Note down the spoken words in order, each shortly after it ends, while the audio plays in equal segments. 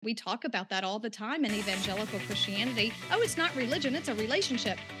We talk about that all the time in evangelical Christianity. Oh, it's not religion, it's a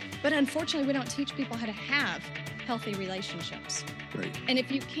relationship. But unfortunately, we don't teach people how to have healthy relationships. Right. And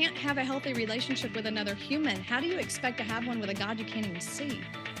if you can't have a healthy relationship with another human, how do you expect to have one with a God you can't even see?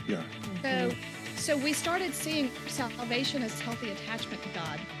 Yeah. So we started seeing salvation as healthy attachment to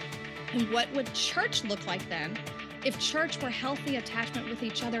God. And what would church look like then if church were healthy attachment with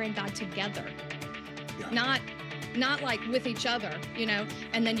each other and God together? Yeah. Not like with each other,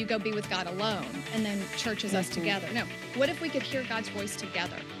 and then you go be with God alone, and then church is us together. No, what if we could hear God's voice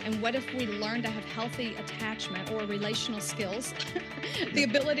together? And what if we learn to have healthy attachment or relational skills, the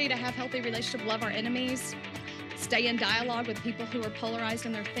ability to have healthy relationship, love our enemies, stay in dialogue with people who are polarized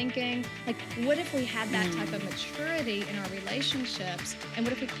in their thinking? Like, what if we had that type of maturity in our relationships? And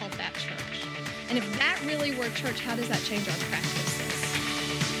what if we called that church? And if that really were church, how does that change our practices?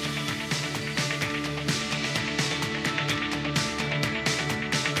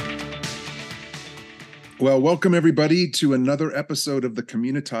 Well, welcome everybody to another episode of the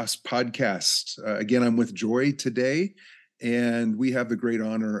Communitas podcast. Again, I'm with Joy today, and we have the great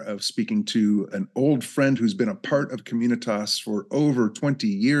honor of speaking to an old friend who's been a part of Communitas for over 20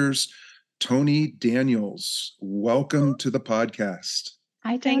 years, Toni Daniels. Welcome to the podcast.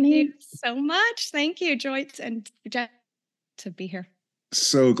 Hi, Toni. Thank you so much. Thank you, Joyce and Jeff, to be here.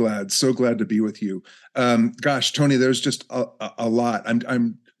 So glad to be with you. Gosh, Toni, there's just a lot.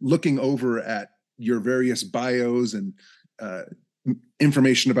 I'm looking over at your various bios and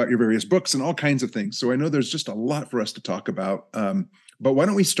information about your various books and all kinds of things. So I know there's just a lot for us to talk about. But why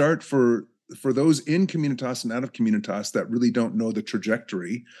don't we start for those in Communitas and out of Communitas that really don't know the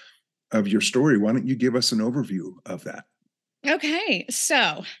trajectory of your story? Why don't you give us an overview of that? Okay,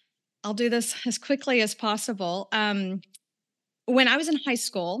 so I'll do this as quickly as possible. When I was in high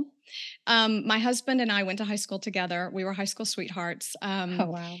school, my husband and I went to high school together. We were high school sweethearts.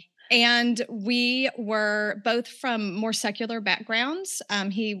 Oh, wow. And we were both from more secular backgrounds.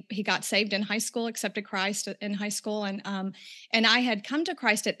 He got saved in high school, accepted Christ in high school, and I had come to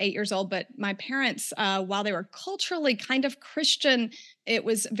Christ at 8 years old. But my parents, while they were culturally kind of Christian, it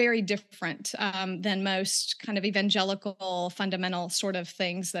was very different than most kind of evangelical, fundamental sort of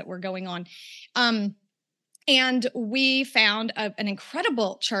things that were going on. And we found an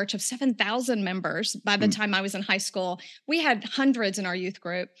incredible church of 7,000 members by the time I was in high school. We had hundreds in our youth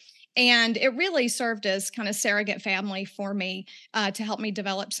group. And it really served as kind of surrogate family for me to help me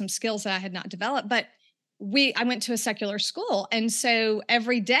develop some skills that I had not developed. But I went to a secular school. And so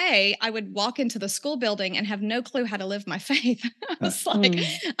every day I would walk into the school building and have no clue how to live my faith. I was like,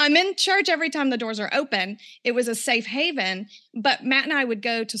 I'm in church every time the doors are open. It was a safe haven. But Matt and I would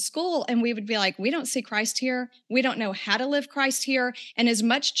go to school and we would be like, we don't see Christ here. We don't know how to live Christ here. And as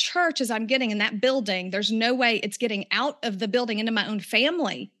much church as I'm getting in that building, there's no way it's getting out of the building into my own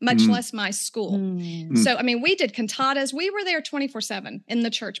family, much less my school. So, I mean, we did cantatas. We were there 24/7 in the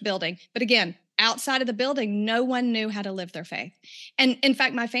church building. But again, outside of the building, no one knew how to live their faith. And in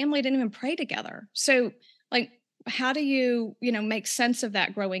fact, my family didn't even pray together. So like, how do you make sense of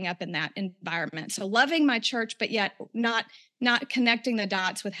that growing up in that environment? So loving my church, but yet not connecting the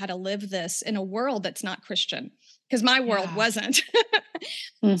dots with how to live this in a world that's not Christian, because my world wasn't.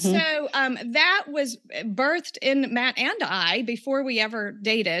 So that was birthed in Matt and I, before we ever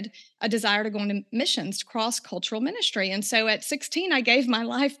dated, a desire to go into missions, cross-cultural ministry. And so at 16, I gave my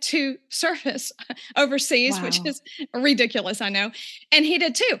life to service overseas, which is ridiculous, I know. And he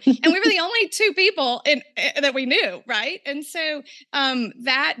did too. And we were the only two people that we knew, right? And so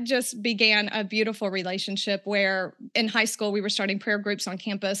that just began a beautiful relationship where in high school, we were starting prayer groups on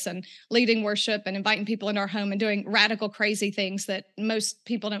campus and leading worship and inviting people into our home and doing radical, crazy things that most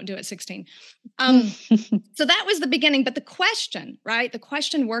people don't do at 16. So that was the beginning. But the question, right? The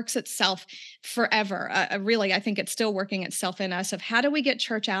question works itself forever. Really, I think it's still working itself in us of how do we get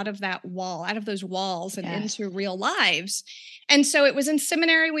church out of that wall, out of those walls and into real lives? And so it was in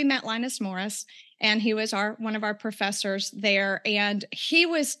seminary we met Linus Morris, and he was one of our professors there. And he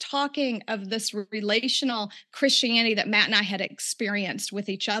was talking of this relational Christianity that Matt and I had experienced with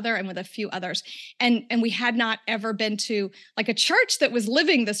each other and with a few others. And we had not ever been to like a church that was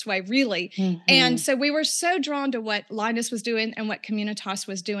living this way, really. And so we were so drawn to what Linus was doing and what Communitas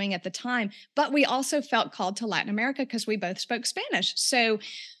was doing at the time. But we also felt called to Latin America because we both spoke Spanish. So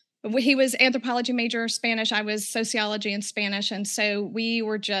he was anthropology major, Spanish. I was sociology and Spanish. And so we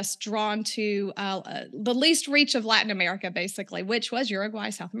were just drawn to the least reach of Latin America, basically, which was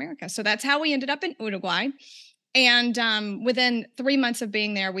Uruguay, South America. So that's how we ended up in Uruguay. And within 3 months of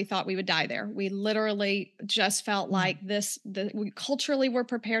being there, we thought we would die there. We literally just felt like we culturally were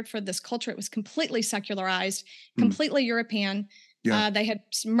prepared for this culture. It was completely secularized, completely European, Yeah. They had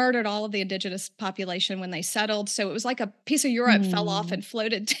murdered all of the indigenous population when they settled. So it was like a piece of Europe fell off and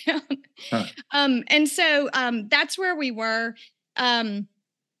floated down. Huh. That's where we were.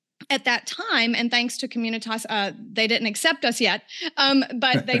 At that time, and thanks to Communitas, they didn't accept us yet,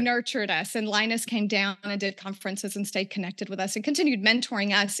 but they nurtured us. And Linus came down and did conferences and stayed connected with us and continued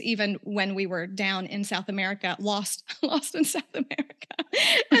mentoring us even when we were down in South America, lost in South America,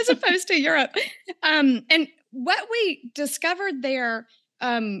 as opposed to Europe. And what we discovered there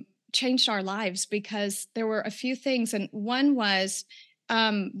changed our lives, because there were a few things, and one was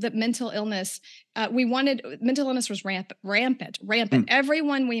that mental illness. Mental illness was rampant.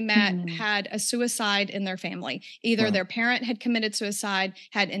 Everyone we met had a suicide in their family. Either their parent had committed suicide,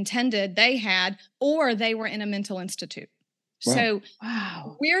 had intended they had, or they were in a mental institute. Wow. So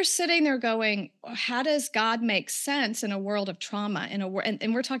we're sitting there going, how does God make sense in a world of trauma?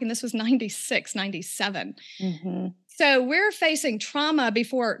 And we're talking, this was 96, 97. So we're facing trauma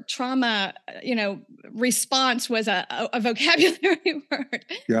before trauma, response was a vocabulary word.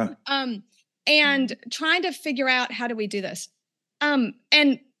 Yeah. And trying to figure out, how do we do this?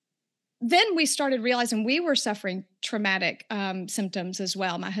 And then we started realizing we were suffering traumatic symptoms as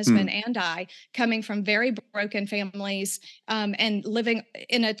well. My husband and I, coming from very broken families and living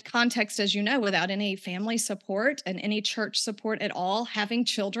in a context, as you know, without any family support and any church support at all, having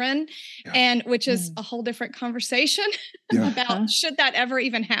children, and which is a whole different conversation about should that ever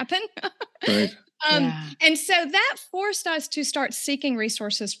even happen? Right. And so that forced us to start seeking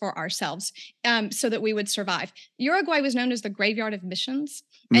resources for ourselves so that we would survive. Uruguay was known as the graveyard of missions.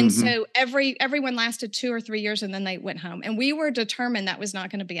 And so everyone lasted 2 or 3 years and then they went home. And we were determined that was not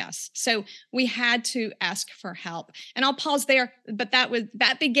going to be us. So we had to ask for help. And I'll pause there, but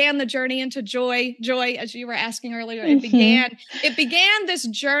that began the journey into joy. Joy, as you were asking earlier, it began this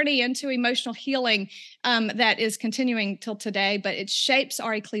journey into emotional healing that is continuing till today, but it shapes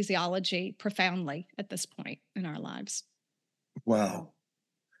our ecclesiology profoundly at this point in our lives. Wow.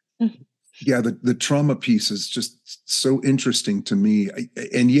 Yeah, the trauma piece is just so interesting to me.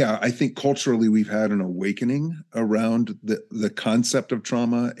 I think culturally we've had an awakening around the concept of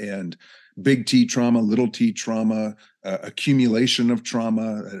trauma, and big T trauma, little t trauma, accumulation of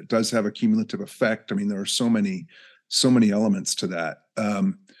trauma. It does have a cumulative effect. I mean, there are so many elements to that.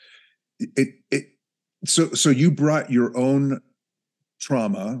 So you brought your own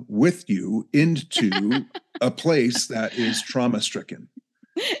trauma with you into a place that is trauma-stricken.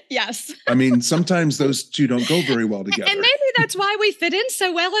 Yes. I mean, sometimes those two don't go very well together. And maybe that's why we fit in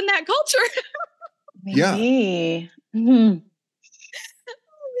so well in that culture. Maybe. We knew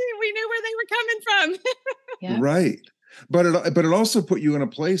where they were coming from. Right. But it also put you in a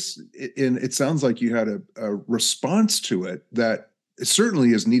place, it sounds like you had a response to it that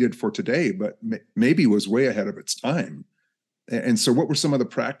certainly is needed for today, but maybe was way ahead of its time. And so what were some of the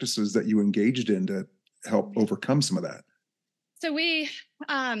practices that you engaged in to help overcome some of that? So we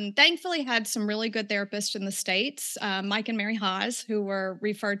thankfully had some really good therapists in the States, Mike and Mary Haas, who were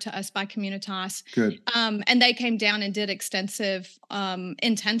referred to us by Communitas. Good. And they came down and did extensive,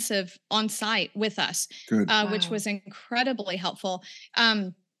 intensive on-site with us, which was incredibly helpful.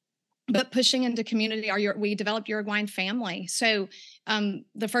 But pushing into community, we developed Uruguayan Family. So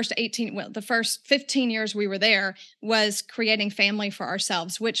the first 15 years we were there was creating family for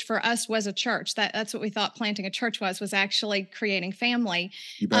ourselves, which for us was a church. That's what we thought planting a church was actually creating family.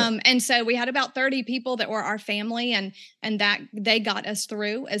 And so we had about 30 people that were our family, and that they got us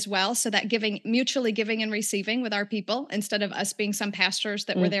through as well. So that mutually giving and receiving with our people, instead of us being some pastors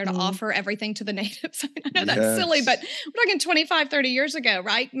that were there to offer everything to the natives. I know that's silly, but we're talking 25, 30 years ago,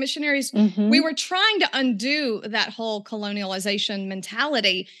 right? Missionaries, we were trying to undo that whole colonialization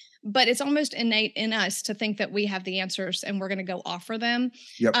mentality, but it's almost innate in us to think that we have the answers and we're going to go offer them.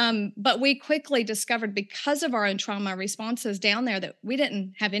 But we quickly discovered, because of our own trauma responses down there, that we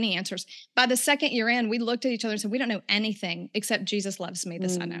didn't have any answers. By the second year in, we looked at each other and said, we don't know anything except Jesus loves me,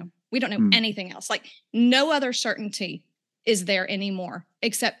 this I know. We don't know anything else. Like, no other certainty is there anymore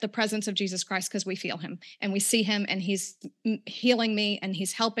except the presence of Jesus Christ, because we feel him and we see him and he's healing me and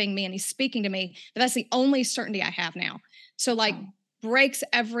he's helping me and he's speaking to me. But that's the only certainty I have now. So breaks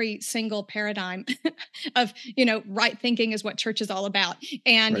every single paradigm of, right thinking is what church is all about.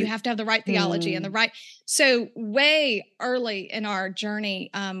 And you have to have the right theology and the right. So way early in our journey,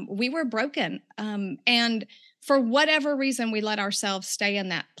 we were broken. And for whatever reason, we let ourselves stay in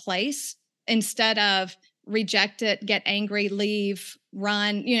that place instead of reject it, get angry, leave,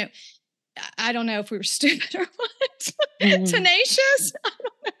 run. I don't know if we were stupid or what. Tenacious.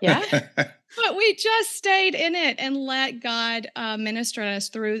 Yeah. But we just stayed in it and let God minister to us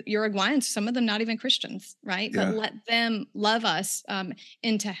through Uruguayans, some of them not even Christians, right? But Yeah. let them love us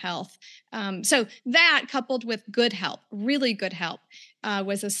into health. So that coupled with good help, really good help,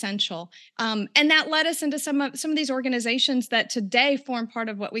 was essential. And that led us into some of these organizations that today form part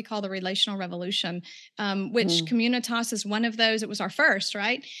of what we call the Relational Revolution, which Communitas is one of those. It was our first,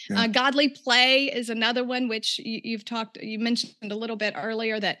 right? Yeah. Godly Play is another one, which you mentioned a little bit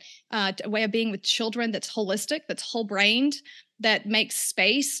earlier, that a way of being with children that's holistic, that's whole-brained, that makes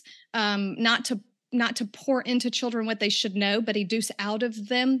space, not to pour into children what they should know, but educe out of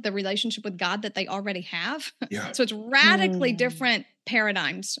them the relationship with God that they already have. Yeah. So it's radically different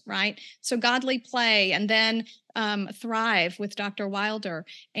paradigms, right? So Godly Play, and then Thrive with Dr. Wilder,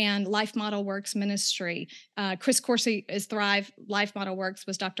 and Life Model Works Ministry. Chris Corsi is Thrive. Life Model Works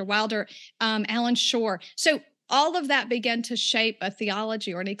was Dr. Wilder. Alan Shore. So all of that began to shape a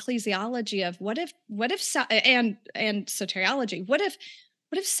theology or an ecclesiology of and soteriology. What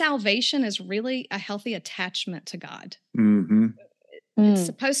if salvation is really a healthy attachment to God? Mm-hmm. It's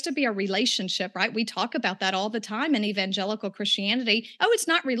supposed to be a relationship, right? We talk about that all the time in evangelical Christianity. Oh, it's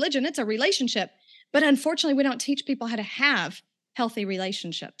not religion, it's a relationship. But unfortunately, we don't teach people how to have healthy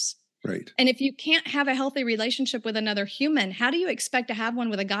relationships. Right. And if you can't have a healthy relationship with another human, how do you expect to have one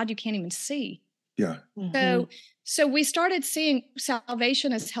with a God you can't even see? Yeah. So we started seeing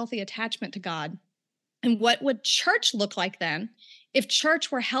salvation as healthy attachment to God. And what would church look like then if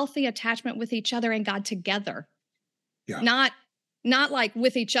church were healthy attachment with each other and God together? Yeah. Not like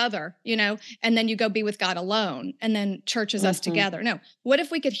with each other, and then you go be with God alone, and then church is us together. No. What if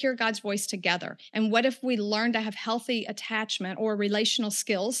we could hear God's voice together? And what if we learn to have healthy attachment or relational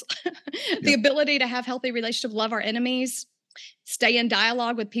skills, the ability to have healthy relationship, love our enemies, stay in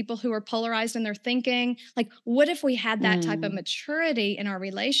dialogue with people who are polarized in their thinking? Like, what if we had that type of maturity in our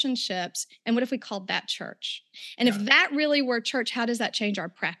relationships? And what if we called that church? And if that really were church, how does that change our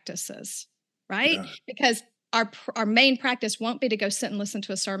practices? Right? Yeah. Because our main practice won't be to go sit and listen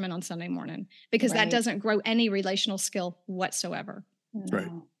to a sermon on Sunday morning, because that doesn't grow any relational skill whatsoever. Right.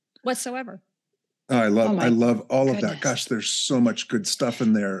 Whatsoever. Oh, I love all of that. Gosh, there's so much good stuff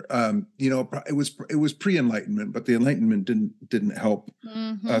in there. It was pre-Enlightenment, but the Enlightenment didn't help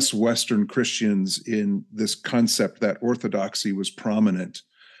us Western Christians in this concept that orthodoxy was prominent.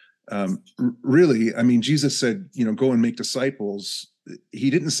 Really, I mean, Jesus said, go and make disciples. He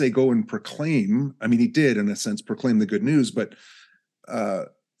didn't say go and proclaim. I mean, he did, in a sense, proclaim the good news, but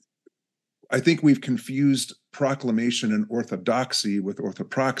I think we've confused proclamation and orthodoxy with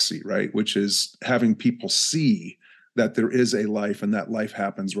orthopraxy, right? Which is having people see that there is a life and that life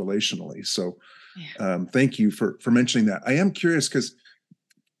happens relationally. So thank you for mentioning that. I am curious because,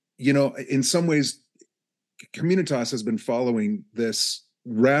 in some ways, Communitas has been following this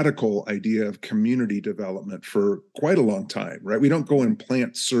radical idea of community development for quite a long time, right? We don't go and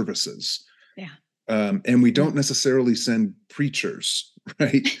plant services. Yeah. And we don't necessarily send preachers,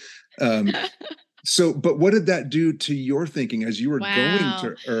 right? But what did that do to your thinking as you were going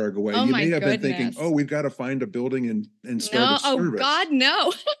to Uruguay? You may have been thinking, we've got to find a building and start a service. Oh God,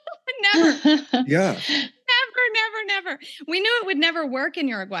 no. Never. Yeah. Never. We knew it would never work in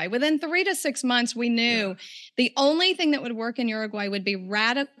Uruguay. Within 3 to 6 months, we knew the only thing that would work in Uruguay would be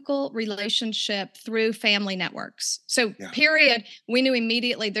radical relationship through family networks. So period, we knew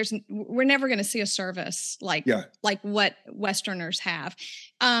immediately we're never going to see a service like what Westerners have.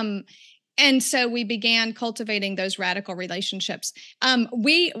 And so we began cultivating those radical relationships.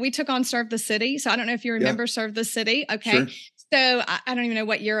 We took on Serve the City. So I don't know if you remember Serve the City. Okay. Sure. So I don't even know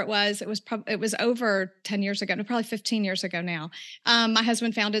what year it was. It was over 10 years ago, probably 15 years ago now. My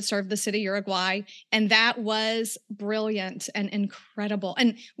husband founded Serve the City Uruguay, and that was brilliant and incredible.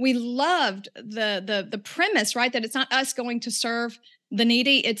 And we loved the premise, right? That it's not us going to serve the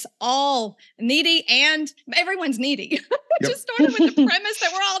needy. It's all needy, and everyone's needy. Just started with the premise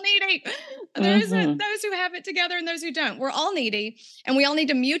that we're all needy. Those who have it together and those who don't. We're all needy, and we all need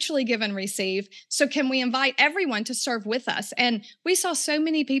to mutually give and receive. So can we invite everyone to serve with us? And we saw so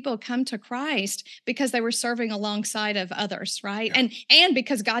many people come to Christ because they were serving alongside of others, right? Yeah. And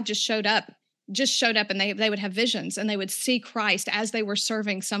because God just showed up and they would have visions and they would see Christ as they were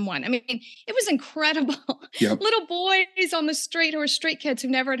serving someone. I mean, it was incredible. Yep. Little boys on the street who were street kids who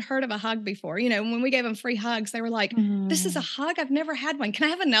never had heard of a hug before. When we gave them free hugs, they were like, this is a hug. I've never had one. Can I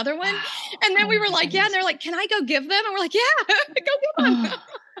have another one? Wow. And then we were like, yeah. And they're like, can I go give them? And we're like, yeah, go give them.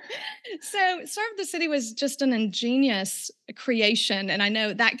 So Serve the City was just an ingenious creation. And I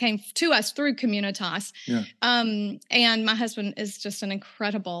know that came to us through Communitas. Yeah. And my husband is just an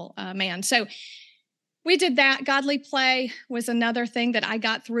incredible man. So We did that. Godly Play was another thing that I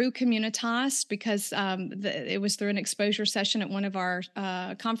got through Communitas because it was through an exposure session at one of our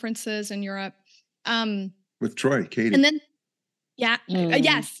conferences in Europe. With Troy, Katie. And then, yes.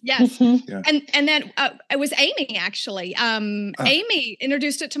 Mhm. Yeah. And then it was Amy, actually. Amy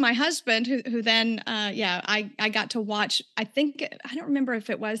introduced it to my husband, who then, I got to watch. I don't remember if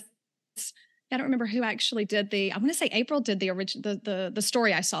it was. I don't remember who actually did I want to say April did the original, the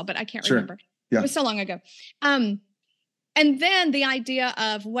story I saw, but I can't remember. Yeah. It was so long ago. And then the idea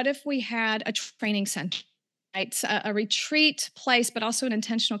of what if we had a training center, right? A retreat place, but also an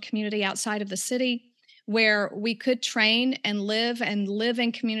intentional community outside of the city where we could train and live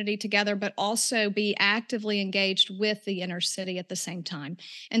in community together, but also be actively engaged with the inner city at the same time.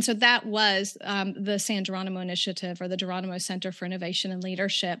 And so that was the San Geronimo Initiative, or the Geronimo Center for Innovation and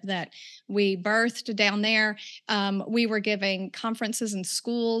Leadership, that we birthed down there. We were giving conferences in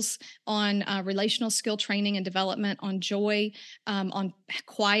schools on relational skill training and development, on joy, on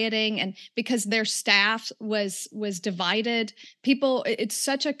quieting, and because their staff was divided. It's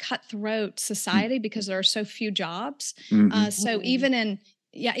such a cutthroat society because there are so few jobs. So even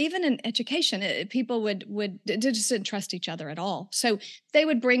in education, people just didn't trust each other at all. So they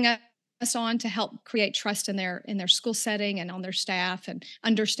would bring us on to help create trust in their school setting and on their staff, and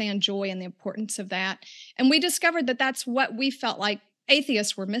understand joy and the importance of that. And we discovered that that's what we felt like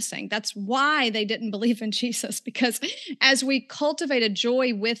atheists were missing. That's why they didn't believe in Jesus, because as we cultivated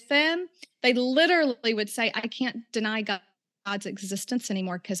joy with them, they literally would say, I can't deny God's existence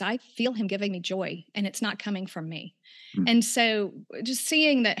anymore because I feel him giving me joy, and it's not coming from me. And so just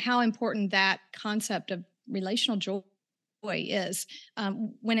seeing that, how important that concept of relational joy is,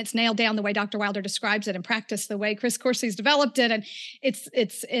 when it's nailed down the way Dr. Wilder describes it, and practice the way Chris Corsi's developed it, and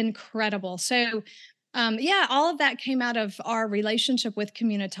it's incredible. So all of that came out of our relationship with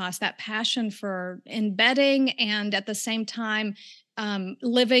Communitas, that passion for embedding and at the same time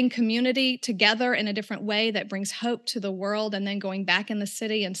living community together in a different way that brings hope to the world, and then going back in the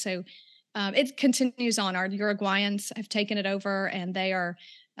city. And so it continues on. Our Uruguayans have taken it over, and they are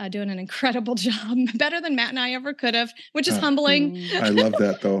doing an incredible job, better than Matt and I ever could have, which is humbling. I love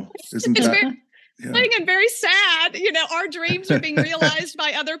that, though. Isn't it's that? very and very sad. Our dreams are being realized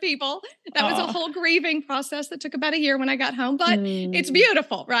by other people. That was a whole grieving process that took about a year when I got home, but it's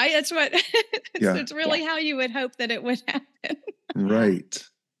beautiful, right? It's what it's really how you would hope that it would happen. Right.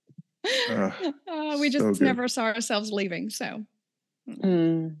 We just never saw ourselves leaving. So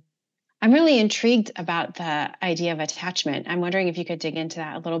I'm really intrigued about the idea of attachment. I'm wondering if you could dig into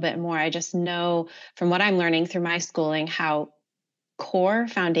that a little bit more. I just know from what I'm learning through my schooling how core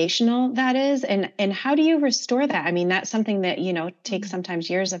foundational that is, and how do you restore that? I mean, that's something that takes sometimes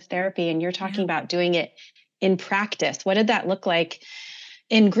years of therapy, and you're talking about doing it in practice. What did that look like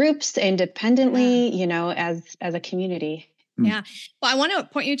in groups, independently, as a community? Yeah. Well, I want to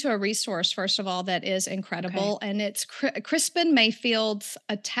point you to a resource, first of all, that is incredible. Okay. And it's Crispin Mayfield's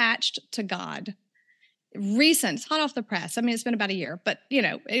Attached to God. Recent, it's hot off the press. I mean, it's been about a year, but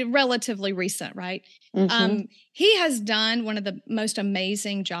relatively recent, right? He has done one of the most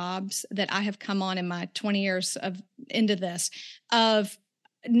amazing jobs that I have come on in my 20 years into this, of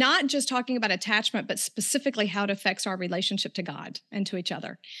not just talking about attachment, but specifically how it affects our relationship to God and to each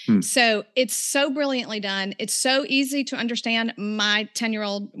other. So it's so brilliantly done. It's so easy to understand. My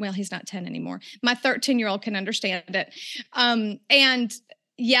 10-year-old, well, he's not 10 anymore. My 13-year-old can understand it. And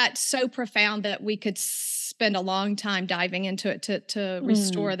yet so profound that we could spend a long time diving into it to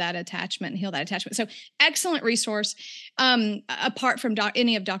restore that attachment and heal that attachment. So excellent resource, apart from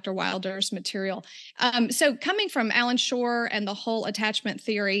any of Dr. Wilder's material. So coming from Alan Shore and the whole attachment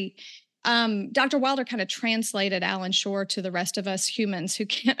theory, Dr. Wilder kind of translated Alan Shore to the rest of us humans who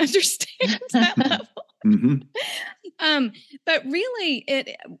can't understand that level. But really,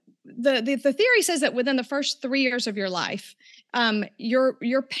 the theory says that within the first 3 years of your life,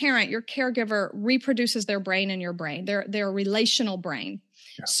 your parent, your caregiver, reproduces their brain in your brain, their relational brain.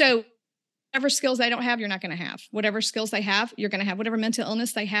 Yeah. So whatever skills they don't have, you're not going to have. Whatever skills they have, you're going to have. Whatever mental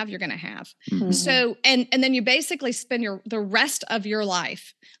illness they have, you're going to have. So, and then you basically spend the rest of your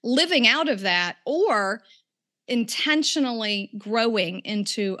life living out of that, or intentionally growing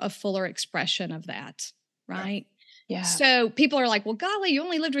into a fuller expression of that, right? Yeah. So people are like, well, golly, you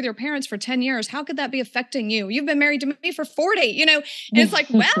only lived with your parents for 10 years. How could that be affecting you? You've been married to me for 40, and it's like,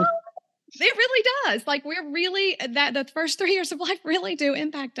 well, it really does. Like, we're really, that the first 3 years of life really do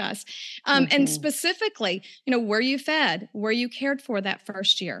impact us. And specifically, were you fed? Were you cared for that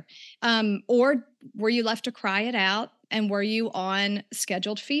first year? Or were you left to cry it out? And were you on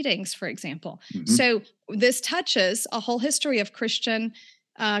scheduled feedings, for example? So this touches a whole history of Christian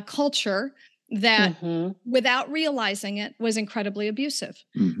culture that Mhm. without realizing it was incredibly abusive.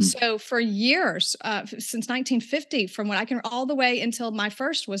 Mhm. So for years, since 1950, from what I can, all the way until my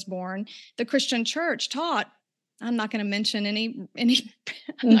first was born, the Christian church taught, I'm not going to mention any,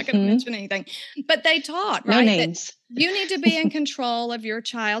 I'm not going to Mhm. mention anything, but they taught, No right, that names. you need to be in control of your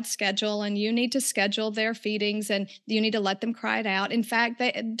child's schedule, and you need to schedule their feedings, and you need to let them cry it out. In fact,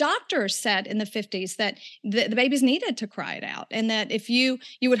 doctors said in the 50s that the babies needed to cry it out, and that if you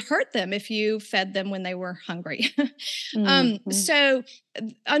would hurt them if you fed them when they were hungry. Mhm. So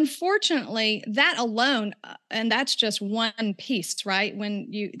unfortunately, that alone, and that's just one piece, right?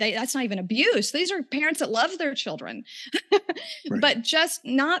 When that's not even abuse. These are parents that love their children, Right. but just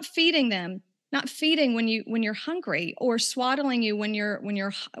not feeding them, not feeding when you're hungry, or swaddling you when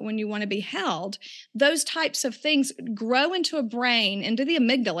you want to be held. Those types of things grow into a brain, into the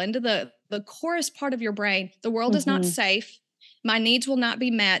amygdala, into the chorus part of your brain. The world is not Mhm. safe. My needs will not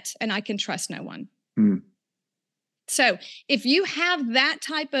be met, and I can trust no one. Mm. So if you have that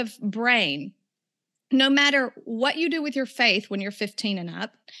type of brain, no matter what you do with your faith when you're 15 and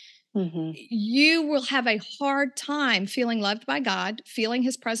up, Mhm. you will have a hard time feeling loved by God, feeling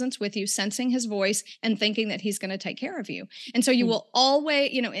his presence with you, sensing his voice, and thinking that he's going to take care of you. And so you will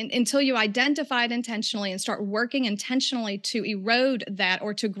always, until you identify it intentionally and start working intentionally to erode that,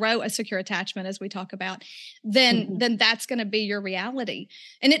 or to grow a secure attachment, as we talk about, then that's going to be your reality.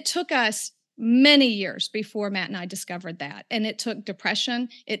 And it took us many years before Matt and I discovered that. And it took depression.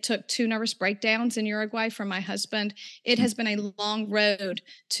 It took 2 nervous breakdowns in Uruguay from my husband. It has been a long road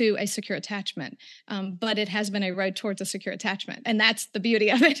to a secure attachment. But it has been a road towards a secure attachment. And that's the beauty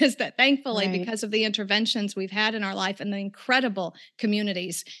of it, is that thankfully, Right. because of the interventions we've had in our life and the incredible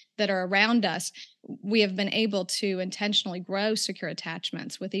communities that are around us, we have been able to intentionally grow secure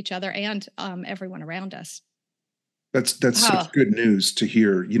attachments with each other and everyone around us. That's Wow. such good news to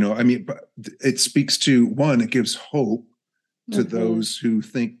hear. I mean, but it speaks to, one, it gives hope to Mhm. those who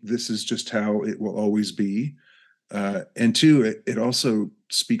think this is just how it will always be. And two, it also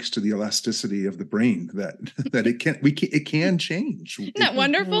speaks to the elasticity of the brain, that it can change. Isn't that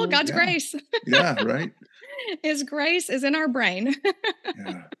wonderful? Mhm. God's Yeah. grace. Yeah, right. His grace is in our brain.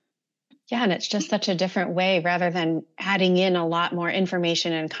 Yeah. Yeah, and it's just such a different way, rather than adding in a lot more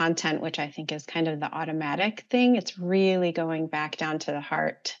information and content, which I think is kind of the automatic thing. It's really going back down to the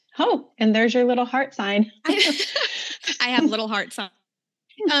heart. Oh, and there's your little heart sign. I have little hearts on.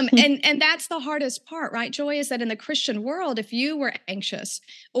 And that's the hardest part, right, Joy, is that in the Christian world, if you were anxious,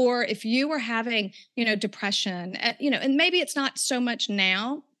 or if you were having, depression, and maybe it's not so much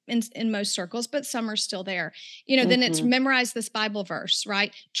now in most circles, but some are still there, then it's Mhm. memorize this Bible verse,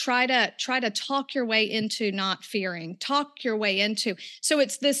 right? Try to talk your way into not fearing, talk your way into. So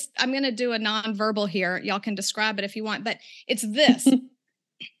it's this, I'm going to do a nonverbal here. Y'all can describe it if you want, but it's this.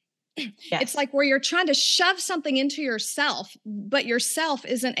 Yes. It's like where you're trying to shove something into yourself, but yourself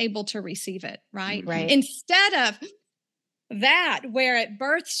isn't able to receive it, right? Right. Instead of that, where it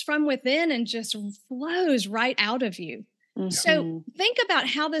births from within and just flows right out of you. So Mhm. think about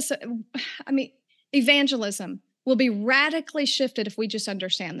how this, evangelism will be radically shifted if we just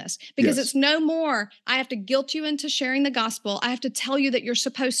understand this, because Yes. it's no more, I have to guilt you into sharing the gospel. I have to tell you that you're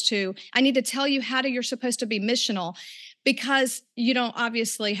supposed to. I need to tell you you're supposed to be missional, because you don't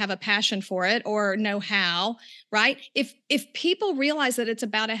obviously have a passion for it or know how, right? If people realize that it's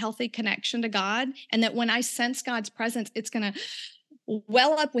about a healthy connection to God, and that when I sense God's presence, it's going to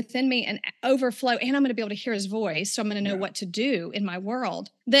well up within me and overflow, and I'm going to be able to hear his voice, so I'm going to know what to do in my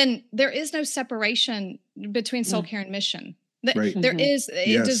world, then there is no separation between soul care and mission. Right. There is, it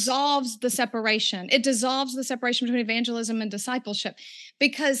Yes. dissolves the separation. It dissolves the separation between evangelism and discipleship,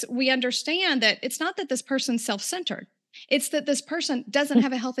 because we understand that it's not that this person's self-centered. It's that this person doesn't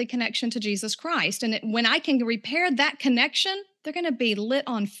have a healthy connection to Jesus Christ. And when I can repair that connection, they're going to be lit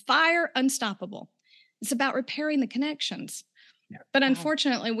on fire, unstoppable. It's about repairing the connections. But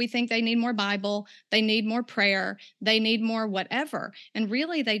unfortunately, we think they need more Bible, they need more prayer, they need more whatever. And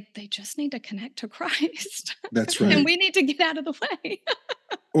really, they just need to connect to Christ. That's right. And we need to get out of the way.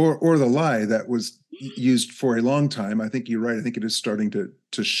 Or the lie that was used for a long time. I think you're right. I think it is starting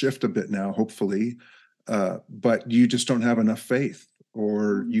to shift a bit now, hopefully. But you just don't have enough faith,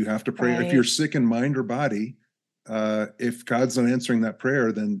 or you have to pray. Right. If you're sick in mind or body, if God's not answering that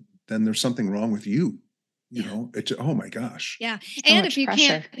prayer, then there's something wrong with you. Oh my gosh. Yeah. So And much if you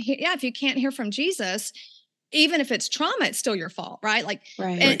pressure. if you can't hear from Jesus, even if it's trauma, it's still your fault, right? Like,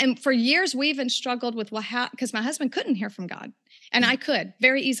 Right. and for years we even struggled with, well, how, because my husband couldn't hear from God, and I could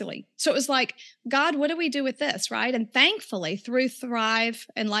very easily. So it was like, God, what do we do with this, right? And thankfully, through Thrive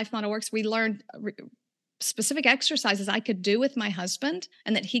and Life Model Works, we learned specific exercises I could do with my husband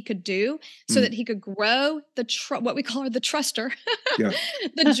and that he could do so that he could grow what we call the truster, Yeah.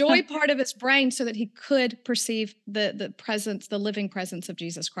 the joy part of his brain, so that he could perceive the living presence of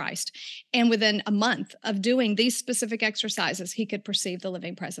Jesus Christ. And within a month of doing these specific exercises, he could perceive the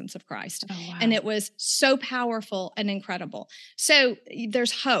living presence of Christ. Oh, wow. And it was so powerful and incredible. So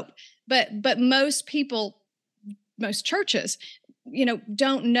there's hope, but most churches,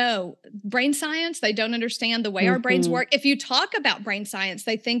 don't know brain science. They don't understand the way our brains work. If you talk about brain science,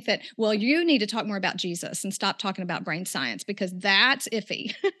 they think that, well, you need to talk more about Jesus and stop talking about brain science because that's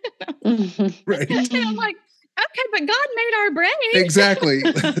iffy. Right. And I'm like, okay, but God made our brain. Exactly.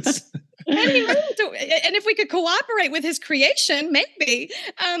 And if we could cooperate with his creation, maybe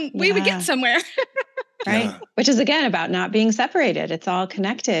we would get somewhere. Right. Yeah. Which is, again, about not being separated. It's all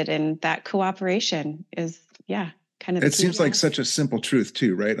connected. And that cooperation is, kind of. It seems like such a simple truth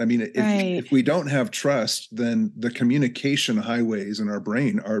too, right? I mean, if we don't have trust, then the communication highways in our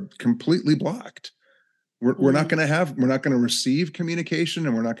brain are completely blocked. We're not going to receive communication,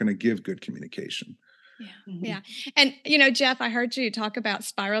 and we're not going to give good communication. Yeah. And, Jeff, I heard you talk about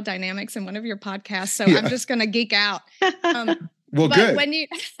spiral dynamics in one of your podcasts, so I'm just going to geek out. Well, but good. When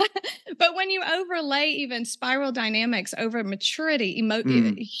you overlay even spiral dynamics over maturity,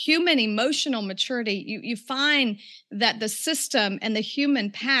 human emotional maturity, you find that the system and the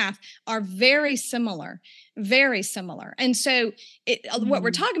human path are very similar. Very similar. And so what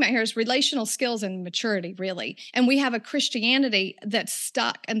we're talking about here is relational skills and maturity, really. And we have a Christianity that's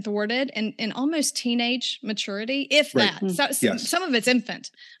stuck and thwarted in almost teenage maturity, if that. So, some of it's infant.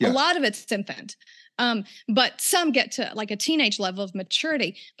 A lot of it's infant. But some get to like a teenage level of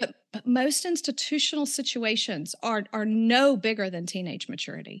maturity. But most institutional situations are no bigger than teenage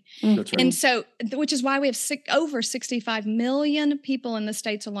maturity. That's right. And so, which is why we have over 65 million people in the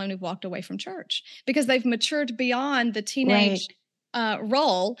States alone who've walked away from church because they've matured beyond the teenage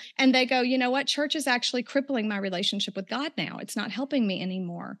role. And they go, you know what? Church is actually crippling my relationship with God now. It's not helping me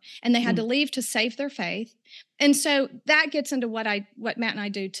anymore. And they had to leave to save their faith. And so that gets into what Matt and I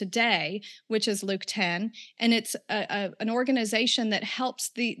do today, which is Luke 10. And it's an organization that helps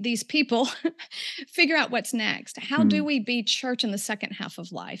these people figure out what's next. How do we be church in the second half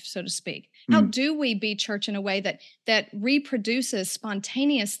of life, so to speak? How do we be church in a way that reproduces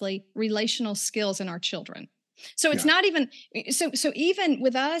spontaneously relational skills in our children? So it's not even, so even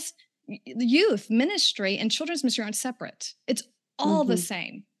with us, youth ministry and children's ministry aren't separate. It's all the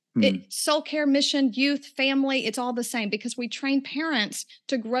same. Soul care, mission, youth, family, it's all the same because we train parents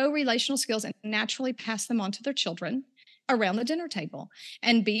to grow relational skills and naturally pass them on to their children around the dinner table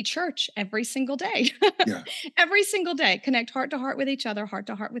and be church every single day. Every single day, connect heart to heart with each other, heart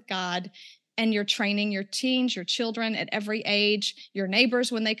to heart with God. And you're training your teens, your children at every age, your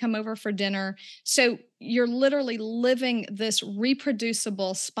neighbors when they come over for dinner. So you're literally living this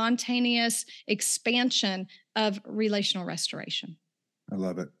reproducible, spontaneous expansion of relational restoration. I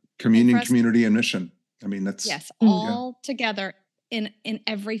love it. Communion, community, and mission. I mean, that's all together in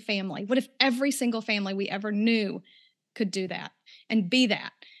every family. What if every single family we ever knew could do that and be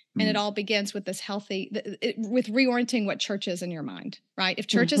that? And it all begins with this with reorienting what church is in your mind, right? If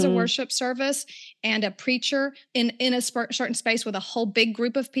church is a worship service and a preacher in a certain space with a whole big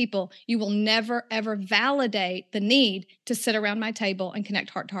group of people, you will never, ever validate the need to sit around my table and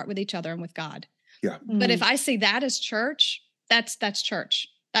connect heart to heart with each other and with God. Yeah. But if I see that as church, that's church.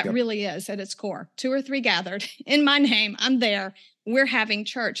 That really is at its core. 2 or 3 gathered in my name, I'm there. We're having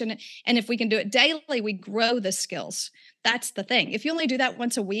church. And if we can do it daily, we grow the skills. That's the thing. If you only do that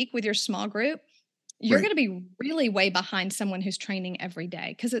once a week with your small group, you're going to be really way behind someone who's training every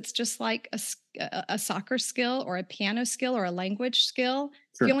day because it's just like a soccer skill or a piano skill or a language skill.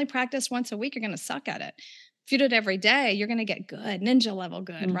 If you only practice once a week, you're going to suck at it. If you do it every day, you're going to get good, ninja level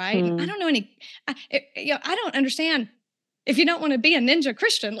good, right? I don't know I don't understand. If you don't want to be a ninja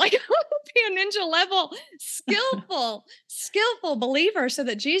Christian, like be a ninja level skillful believer so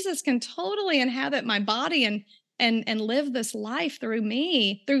that Jesus can totally inhabit my body and live this life through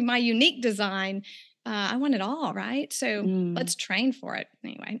me, through my unique design. I want it all, right? So let's train for it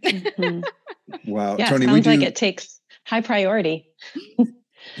anyway. Wow. Yeah, Tony, sounds like it takes high priority.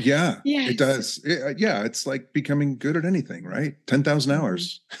 It does. It's like becoming good at anything, right? 10,000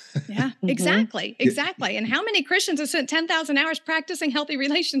 hours. Yeah, exactly. And how many Christians have spent 10,000 hours practicing healthy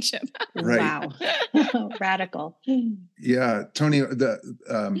relationship? Right. Wow. Radical. Yeah. Tony,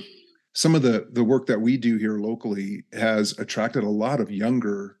 some of the work that we do here locally has attracted a lot of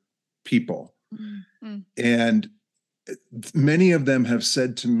younger people. And many of them have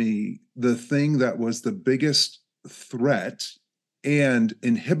said to me, the thing that was the biggest threat and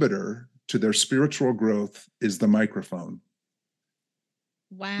inhibitor to their spiritual growth is the microphone.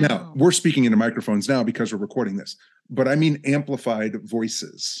 Wow. Now, we're speaking into microphones now because we're recording this, but I mean amplified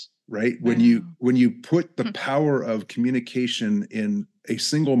voices, right? Wow. When you put the power of communication in a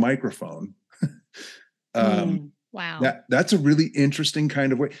single microphone, wow. That's a really interesting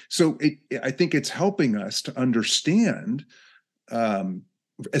kind of way. So I think it's helping us to understand,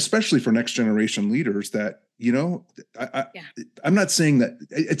 especially for next generation leaders, that, I'm not saying that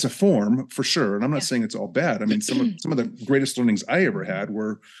it's a form for sure, and I'm not saying it's all bad. I mean, some of the greatest learnings I ever had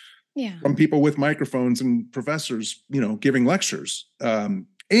were from people with microphones and professors, giving lectures. And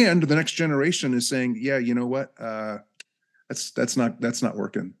the next generation is saying, yeah, you know what, that's not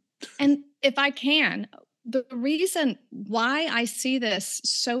working. And if I can, the reason why I see this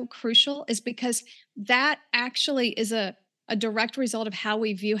so crucial is because that actually is a direct result of how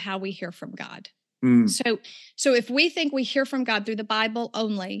we view how we hear from God. So if we think we hear from God through the Bible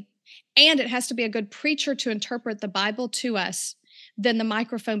only, and it has to be a good preacher to interpret the Bible to us, then the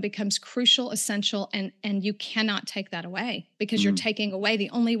microphone becomes crucial, essential, and you cannot take that away, because you're taking away the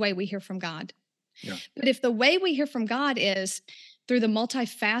only way we hear from God. Yeah. But if the way we hear from God is through the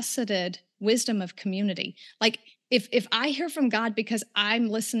multifaceted wisdom of community, like if I hear from God because I'm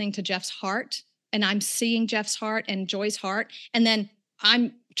listening to Jeff's heart and I'm seeing Jeff's heart and Joy's heart, and then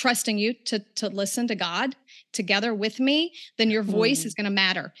I'm trusting you to listen to God together with me, then your voice is going to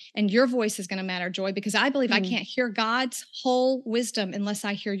matter, and your voice is going to matter, Joy, because I believe I can't hear God's whole wisdom unless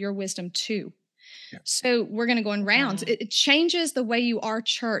I hear your wisdom too. Yeah. So we're going to go in rounds. It changes the way you are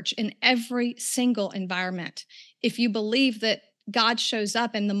church in every single environment. If you believe that God shows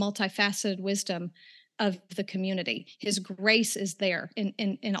up in the multifaceted wisdom of the community, his grace is there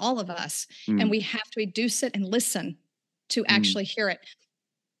in all of us, and we have to reduce it and listen to actually hear it.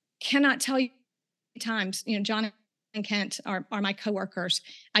 Cannot tell you times, John and Kent are my coworkers.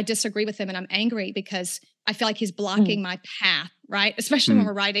 I disagree with him and I'm angry because I feel like he's blocking my path, right? Especially when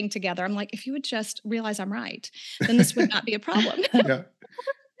we're writing together. I'm like, if you would just realize I'm right, then this would not be a problem. Yeah.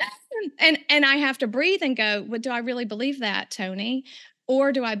 And I have to breathe and go, well, do I really believe that, Tony?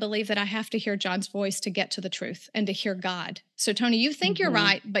 Or do I believe that I have to hear John's voice to get to the truth and to hear God? So, Tony, you think you're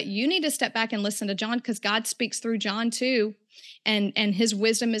right, but you need to step back and listen to John, because God speaks through John too. And his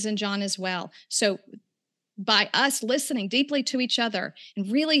wisdom is in John as well. So by us listening deeply to each other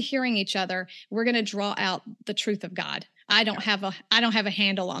and really hearing each other, we're going to draw out the truth of God. I don't have a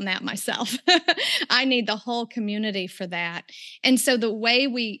handle on that myself. I need the whole community for that. And so the way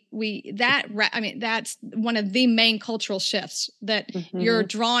that's one of the main cultural shifts that you're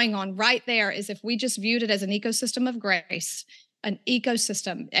drawing on right there, is if we just viewed it as an ecosystem of grace, an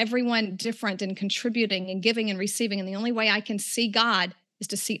ecosystem, everyone different and contributing and giving and receiving. And the only way I can see God is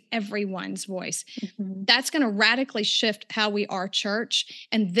to see everyone's voice. That's going to radically shift how we are church.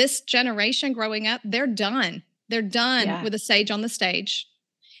 And this generation growing up, they're done. They're done with a sage on the stage,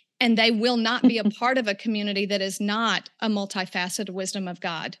 and they will not be a part of a community that is not a multifaceted wisdom of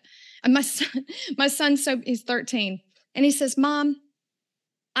God. And my son, so he's 13, and he says, Mom,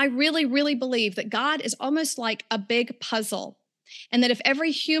 I really, really believe that God is almost like a big puzzle, and that if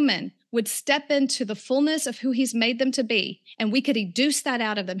every human would step into the fullness of who he's made them to be, and we could educe that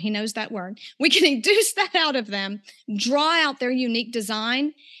out of them, he knows that word, we can educe that out of them, draw out their unique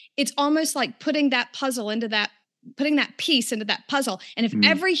design. It's almost like putting that piece into that puzzle. And if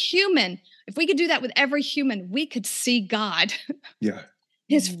if we could do that with every human, we could see God. Yeah.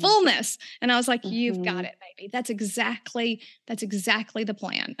 His fullness. And I was like, you've got it, baby. That's exactly the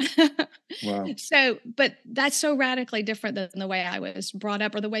plan. Wow. So, but that's so radically different than the way I was brought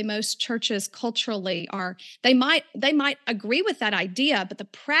up, or the way most churches culturally are. They might agree with that idea, but the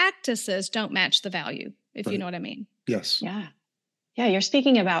practices don't match the value, if you know what I mean. Yes. Yeah. Yeah, you're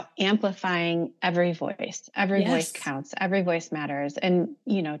speaking about amplifying every voice. Every voice counts. Every voice matters. And,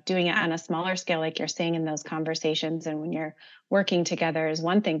 doing it on a smaller scale, like you're saying in those conversations, and when you're working together is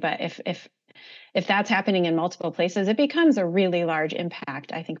one thing. But if that's happening in multiple places, it becomes a really large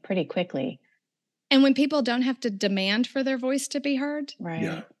impact, I think, pretty quickly. And when people don't have to demand for their voice to be heard,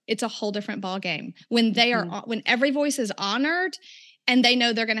 right? It's a whole different ballgame. When when every voice is honored, and they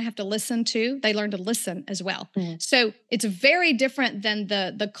know they're going to have to listen to, they learn to listen as well. So it's very different than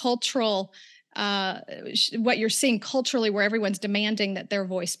the cultural, what you're seeing culturally, where everyone's demanding that their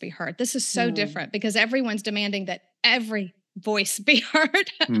voice be heard. This is so different, because everyone's demanding that every voice be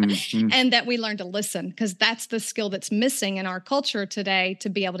heard and that we learn to listen, because that's the skill that's missing in our culture today to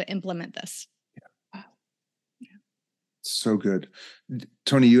be able to implement this. So good.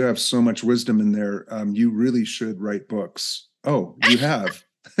 Tony, you have so much wisdom in there. You really should write books. Oh, you have.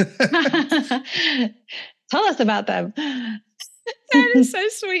 Tell us about them. That is so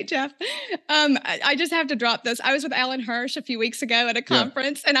sweet, Jeff. I just have to drop this. I was with Alan Hirsch a few weeks ago at a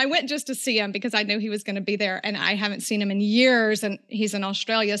conference, and I went just to see him because I knew he was going to be there, and I haven't seen him in years, and he's in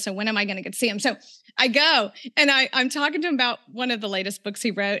Australia, so when am I going to get to see him? So I go, and I'm talking to him about one of the latest books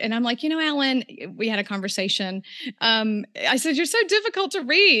he wrote, and I'm like, Alan, we had a conversation. I said, you're so difficult to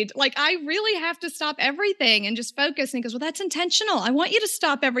read. Like, I really have to stop everything and just focus. And he goes, well, that's intentional. I want you to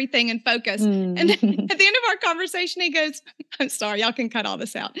stop everything and focus. And at the end of our conversation, he goes, I'm sorry, y'all can cut all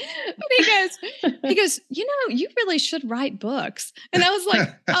this out. But he goes, you really should write books. And I was like,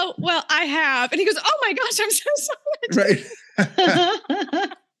 oh, well, I have. And he goes, oh my gosh, I'm so sorry. Right.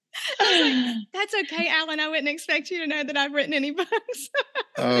 I was like, that's okay, Alan. I wouldn't expect you to know that I've written any books.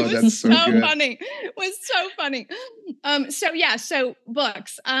 Oh, that's so good. Funny. It was so funny. So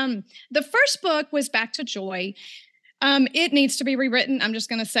books. The first book was Back to Joy. It needs to be rewritten. I'm just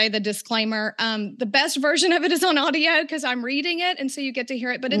going to say the disclaimer. The best version of it is on audio because I'm reading it, and so you get to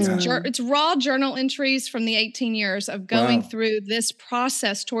hear it. But it's raw journal entries from the 18 years of going through this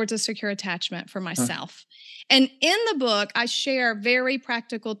process towards a secure attachment for myself. And in the book, I share very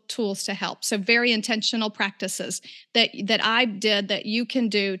practical tools to help. So very intentional practices that I did that you can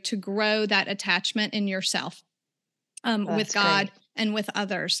do to grow that attachment in yourself with God. Great. And with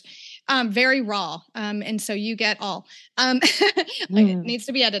others. Very raw. And so you get all. It needs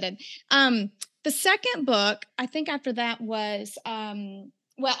to be edited. The second book, I think after that was,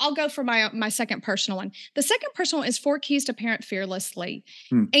 I'll go for my second personal one. The second personal one is 4 Keys to Parent Fearlessly.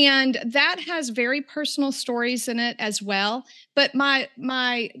 And that has very personal stories in it as well. But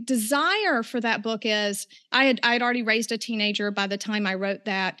my desire for that book is I had already raised a teenager by the time I wrote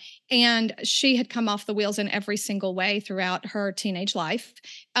that, and she had come off the wheels in every single way throughout her teenage life.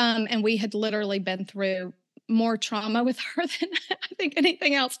 And we had literally been through more trauma with her than I think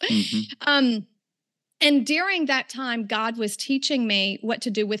anything else. And during that time, God was teaching me what to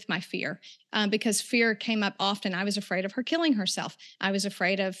do with my fear, because fear came up often. I was afraid of her killing herself. I was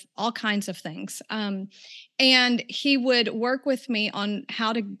afraid of all kinds of things. And he would work with me on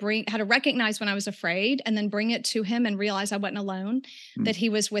how to recognize when I was afraid and then bring it to him and realize I wasn't alone, that he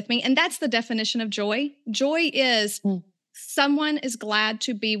was with me. And that's the definition of joy. Joy is someone is glad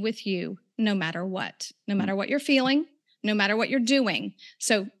to be with you no matter what you're feeling. No matter what you're doing.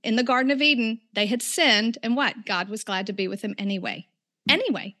 So in the Garden of Eden, they had sinned, and what? God was glad to be with them anyway.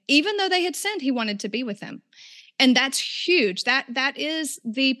 Anyway, even though they had sinned, he wanted to be with them. And that's huge. That is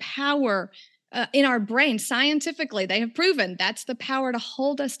the power in our brain. Scientifically, they have proven that's the power to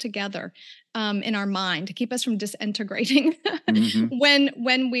hold us together in our mind, to keep us from disintegrating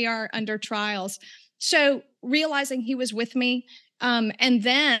when we are under trials. So realizing he was with me, and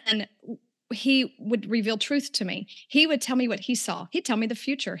then he would reveal truth to me. He would tell me what he saw. He'd tell me the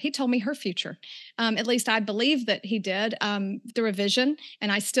future. He told me her future. At least I believe that he did through a vision,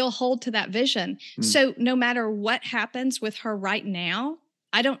 and I still hold to that vision. So no matter what happens with her right now,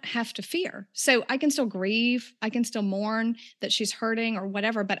 I don't have to fear. So I can still grieve. I can still mourn that she's hurting or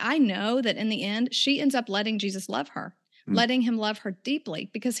whatever. But I know that in the end, she ends up letting Jesus love her. Letting him love her deeply,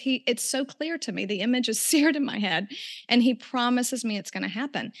 because it's so clear to me. The image is seared in my head, and he promises me it's going to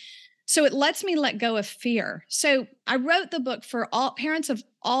happen. So it lets me let go of fear. So I wrote the book for all parents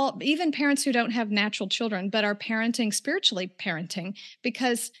even parents who don't have natural children, but are spiritually parenting,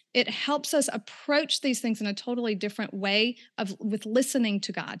 because it helps us approach these things in a totally different way with listening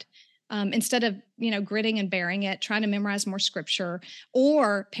to God. Instead of, gritting and bearing it, trying to memorize more scripture,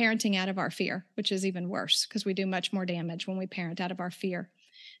 or parenting out of our fear, which is even worse because we do much more damage when we parent out of our fear.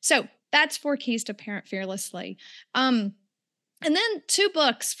 So that's 4 Keys to Parent Fearlessly. And then 2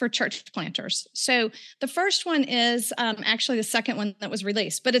 books for church planters. So the first one is actually the second one that was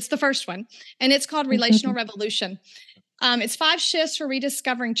released, but it's the first one, and it's called Relational Revolution. It's 5 shifts for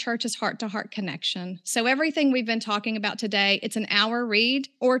rediscovering church's heart-to-heart connection. So everything we've been talking about today, it's an hour read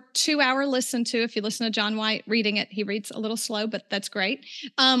or 2-hour listen to. If you listen to John White reading it, he reads a little slow, but that's great.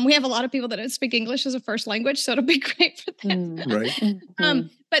 We have a lot of people that don't speak English as a first language, so it'll be great for them. Right.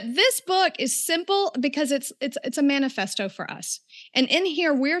 But this book is simple because it's a manifesto for us. And in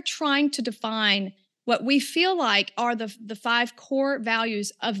here, we're trying to define what we feel like are the 5 core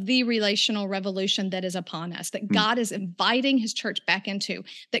values of the relational revolution that is upon us, that God is inviting his church back into,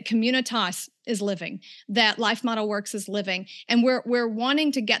 that Communitas is living, that Life Model Works is living. And we're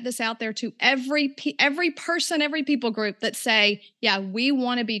wanting to get this out there to every person, every people group that say, yeah, we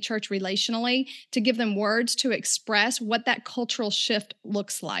want to be church relationally, to give them words to express what that cultural shift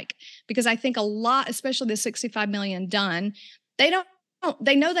looks like. Because I think a lot, especially the 65 million done, they don't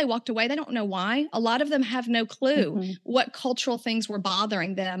they know they walked away. They don't know why. A lot of them have no clue Mm-hmm. what cultural things were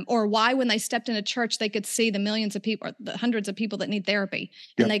bothering them, or why when they stepped into church, they could see the millions of people, or the hundreds of people that need therapy.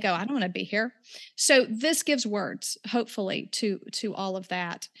 And Yep. they go, I don't want to be here. So this gives words, hopefully, to all of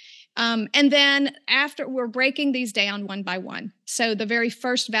that. And then after, we're breaking these down one by one. So the very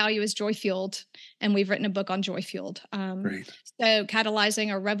first value is joy fueled, and we've written a book on joy fueled. Great. So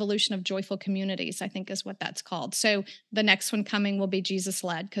catalyzing a revolution of joyful communities, I think, is what that's called. So the next one coming will be Jesus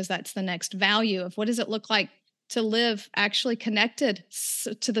led, because that's the next value of what does it look like to live actually connected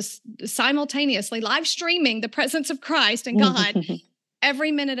to the simultaneously live streaming the presence of Christ and God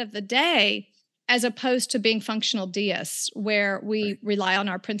every minute of the day, as opposed to being functional deists, where we rely on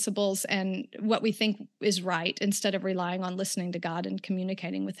our principles and what we think is right, instead of relying on listening to God and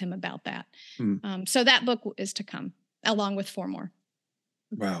communicating with him about that. So that book is to come, along with 4 more.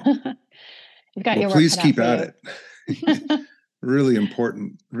 Wow. You've got Well, your work please cut keep out at for it. Really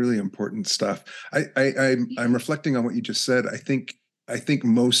important stuff. I'm reflecting on what you just said. I think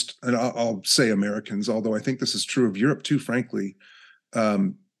most, and I'll say Americans, although I think this is true of Europe too, frankly,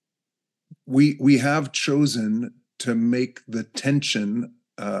 we have chosen to make the tension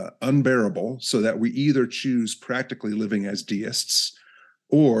unbearable, so that we either choose practically living as deists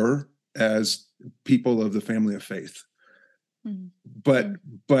or as people of the family of faith. But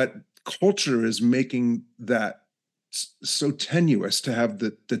culture is making that so tenuous to have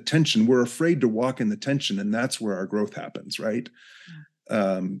the tension. We're afraid to walk in the tension, and that's where our growth happens, right?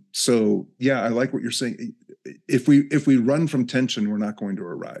 So yeah, I like what you're saying. If we run from tension, we're not going to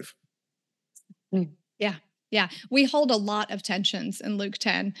arrive. Yeah. We hold a lot of tensions in Luke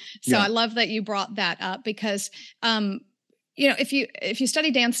 10. So Yeah. I love that you brought that up, because, if you study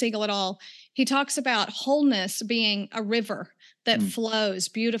Dan Siegel at all, he talks about wholeness being a river that flows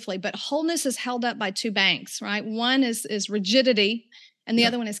beautifully, but wholeness is held up by 2 banks, right? One is rigidity, and the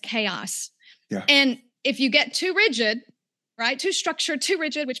other one is chaos. Yeah. And if you get too rigid, right, too structured, too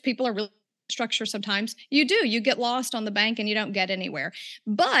rigid, which people are really structure sometimes, you get lost on the bank and you don't get anywhere.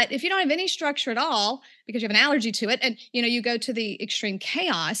 But if you don't have any structure at all, because you have an allergy to it, and you go to the extreme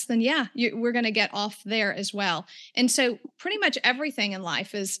chaos, then we're going to get off there as well. And so pretty much everything in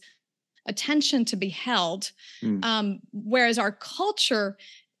life is attention to be held, whereas our culture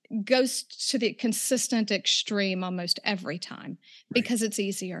goes to the consistent extreme almost every time, because it's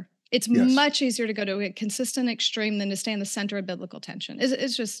easier. It's much easier to go to a consistent extreme than to stay in the center of biblical tension.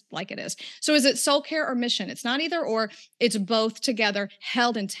 It's just like it is. So is it soul care or mission? It's not either or, it's both together,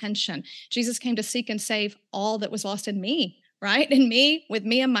 held in tension. Jesus came to seek and save all that was lost in me, right? In me, with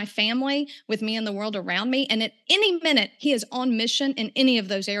me and my family, with me and the world around me. And at any minute, he is on mission in any of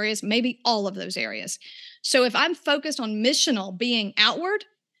those areas, maybe all of those areas. So if I'm focused on missional being outward,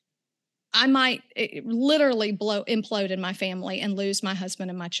 I might literally implode in my family and lose my husband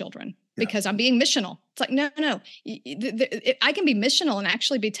and my children because I'm being missional. It's like, no. I can be missional and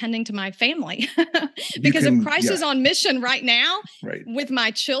actually be tending to my family because if Christ is on mission right now with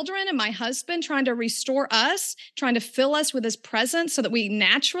my children and my husband, trying to restore us, trying to fill us with his presence so that we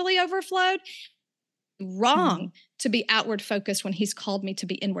naturally overflowed, wrong to be outward focused when he's called me to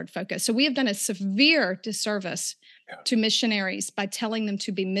be inward focused. So we have done a severe disservice to missionaries by telling them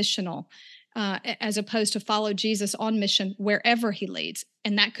to be missional, as opposed to follow Jesus on mission wherever he leads.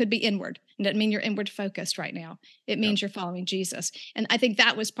 And that could be inward. It doesn't mean you're inward focused right now. It means you're following Jesus. And I think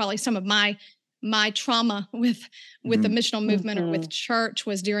that was probably some of my trauma with the missional movement or with church,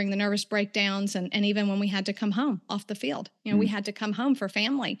 was during the nervous breakdowns. And even when we had to come home off the field, we had to come home for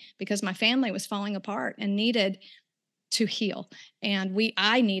family because my family was falling apart and needed to heal. And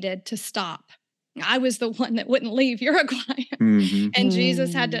I needed to stop. I was the one that wouldn't leave Uruguay. And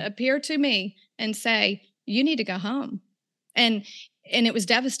Jesus had to appear to me and say, you need to go home. And it was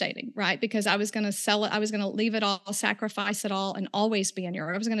devastating, right? Because I was going to sell it. I was going to leave it all, sacrifice it all, and always be in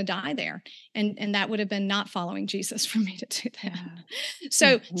Europe. I was going to die there. And that would have been not following Jesus for me to do that.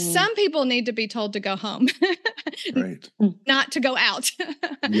 So some people need to be told to go home, not to go out.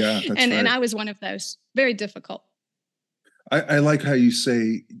 And I was one of those. Very difficult. I like how you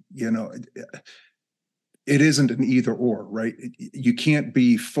say, it isn't an either or, right? You can't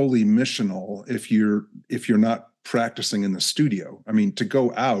be fully missional if you're not practicing in the studio. I mean, to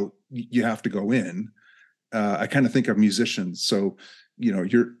go out, you have to go in. I kind of think of musicians. So,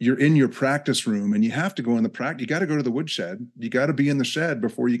 you're in your practice room and you have to go in the practice. You got to go to the woodshed. You got to be in the shed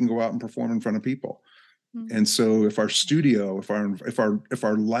before you can go out and perform in front of people. And so if our studio, if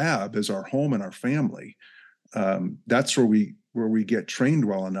our lab is our home and our family, that's where we get trained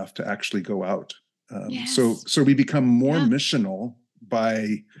well enough to actually go out. So we become more missional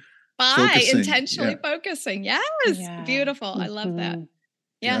by intentionally focusing. Yes. Beautiful. I love that.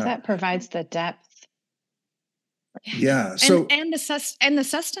 Yeah. That provides the depth. Yeah. So and the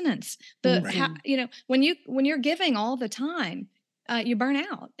sustenance, Mhm. when you're giving all the time, you burn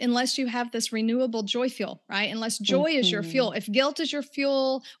out unless you have this renewable joy fuel, right? Unless joy is your fuel. Mhm. If guilt is your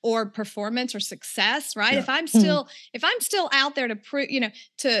fuel, or performance or success, right? Yeah. If I'm Mhm. still out there to prove,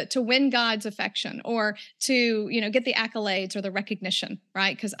 to win God's affection, or to, get the accolades or the recognition,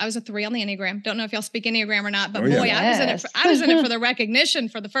 right? Because I was a 3 on the Enneagram. Don't know if y'all speak Enneagram or not, but Oh, yeah. boy, I was in it. Yes. I was in it for the recognition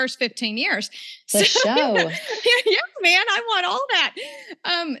for the first 15 years. The show. Yeah, man, I want all that.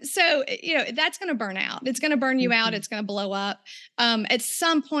 So that's going to burn out. It's going to burn you out. Mhm. It's going to blow up. At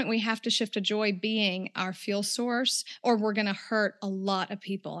some point, we have to shift to joy being our fuel source, or we're going to hurt a lot of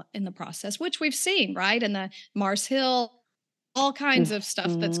people in the process, which we've seen, right? In the Mars Hill, all kinds of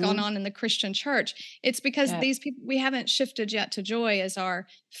stuff that's gone Mhm. on in the Christian church. It's because Yeah. these people, we haven't shifted yet to joy as our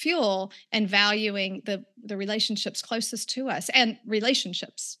fuel, and valuing the relationships closest to us, and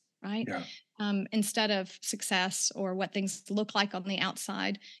relationships, right? Yeah. Instead of success or what things look like on the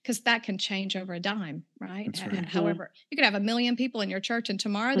outside, because that can change over a dime, right? That's right. However, you could have 1 million people in your church, and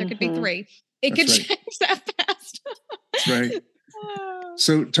tomorrow there could be Mhm. 3. It That's could right. change that fast. That's right. Oh.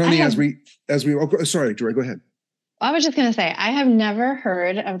 So I Tony, as have we, sorry, Joy, go ahead. I was just going to say, I have never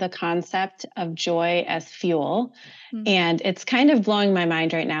heard of the concept of joy as fuel. Hmm. And it's kind of blowing my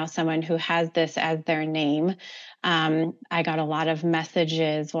mind right now, someone who has this as their name. I got a lot of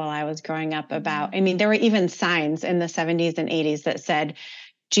messages while I was growing up about, there were even signs in the 70s and 80s that said,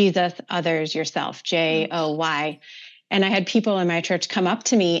 Jesus, others, yourself, JOY. And I had people in my church come up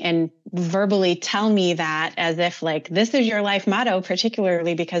to me and verbally tell me that, as if like, this is your life motto,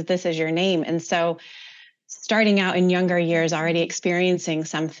 particularly because this is your name. And so starting out in younger years, already experiencing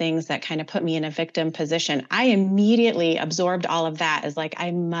some things that kind of put me in a victim position, I immediately absorbed all of that as like,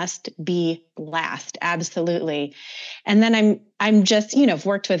 I must be last. Absolutely. And then I'm just, I've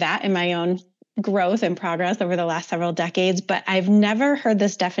worked with that in my own growth and progress over the last several decades, but I've never heard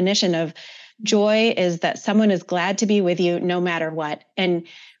this definition of joy is that someone is glad to be with you no matter what. And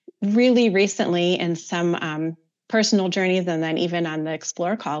really recently in some personal journeys, and then even on the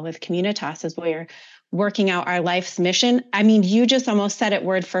Explore call with Communitas, as we're working out our life's mission. You just almost said it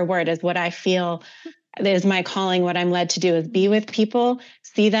word for word, is what I feel is my calling. What I'm led to do is be with people,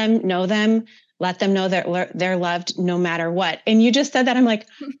 see them, know them, let them know that they're loved no matter what. And you just said that. I'm like,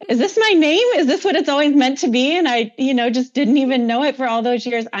 is this my name? Is this what it's always meant to be? And I, just didn't even know it for all those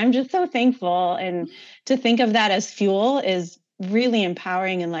years. I'm just so thankful. And to think of that as fuel is really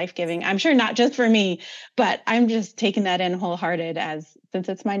empowering and life-giving. I'm sure not just for me, but I'm just taking that in wholehearted since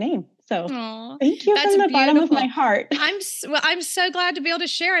it's my name. So Aww, thank you that's from the bottom of my beautiful. heart. I'm so glad to be able to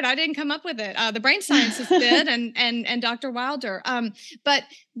share it. I didn't come up with it. The brain sciences did, and Dr. Wilder. But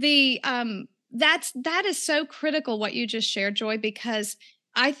that is so critical what you just shared, Joy, because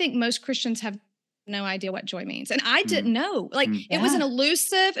I think most Christians have no idea what joy means, and I didn't know. Like it was an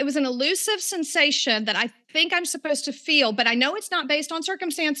elusive sensation that I think I'm supposed to feel, but I know it's not based on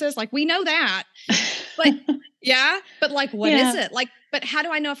circumstances. Like we know that, but yeah, but like what is it? Like, but how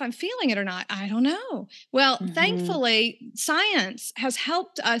do I know if I'm feeling it or not? I don't know. Well, thankfully, science has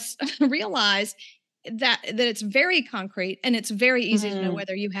helped us realize that it's very concrete, and it's very easy to know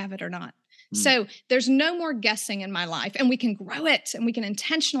whether you have it or not. So there's no more guessing in my life, and we can grow it, and we can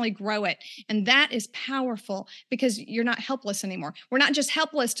intentionally grow it. And that is powerful because you're not helpless anymore. We're not just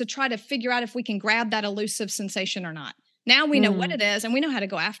helpless to try to figure out if we can grab that elusive sensation or not. Now we know what it is, and we know how to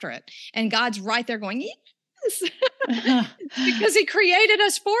go after it. And God's right there going, yes, because he created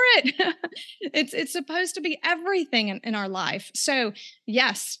us for it. It's supposed to be everything in our life. So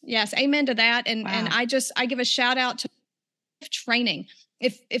yes, amen to that. And I give a shout out to training.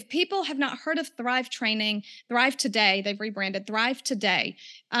 If people have not heard of Thrive Training, Thrive Today, they've rebranded Thrive Today.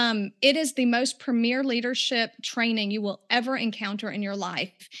 It is the most premier leadership training you will ever encounter in your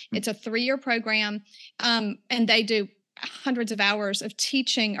life. It's a 3-year program, and they do hundreds of hours of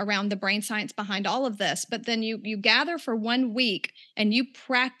teaching around the brain science behind all of this. But then you gather for 1 week and you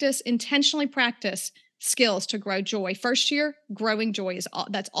intentionally practice skills to grow joy. First year, growing joy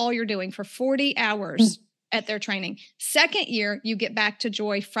that's all you're doing for 40 hours. At their training. Second year, you get back to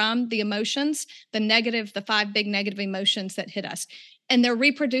joy from the emotions, the 5 big negative emotions that hit us. And they're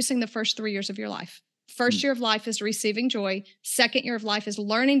reproducing the first 3 years of your life. First year of life is receiving joy. Second year of life is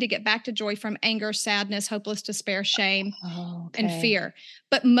learning to get back to joy from anger, sadness, hopeless despair, shame, and fear.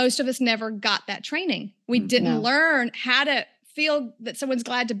 But most of us never got that training. We didn't learn how to feel that someone's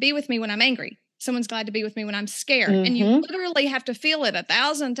glad to be with me when I'm angry. Someone's glad to be with me when I'm scared. And you literally have to feel it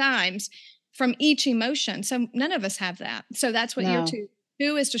 1,000 times from each emotion. So none of us have that. So that's what year 2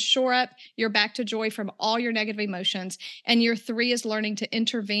 2 is to shore up your back to joy from all your negative emotions. And year 3 is learning to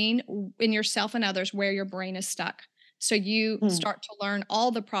intervene in yourself and others where your brain is stuck. So you start to learn all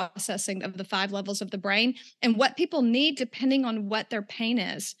the processing of the 5 levels of the brain and what people need depending on what their pain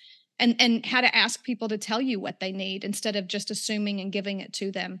is, and how to ask people to tell you what they need instead of just assuming and giving it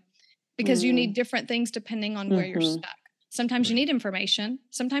to them, because you need different things depending on where you're stuck. Sometimes you need information,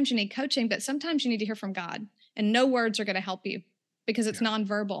 sometimes you need coaching, but sometimes you need to hear from God, and no words are going to help you because it's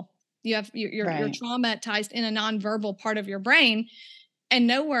nonverbal. You're traumatized in a nonverbal part of your brain. And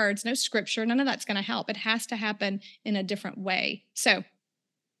no words, no scripture, none of that's going to help. It has to happen in a different way. So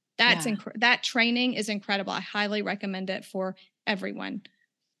that's that training is incredible. I highly recommend it for everyone.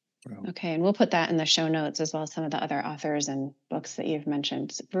 Wow. Okay. And we'll put that in the show notes, as well as some of the other authors and books that you've mentioned.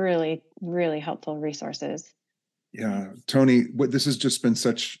 It's really, really helpful resources. Yeah. Toni, this has just been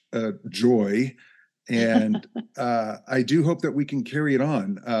such a joy. And I do hope that we can carry it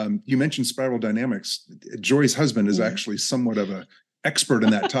on. You mentioned spiral dynamics. Joy's husband is actually somewhat of an expert in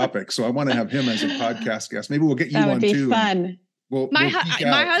that topic. So I want to have him as a podcast guest. Maybe we'll get you on too. That would be fun.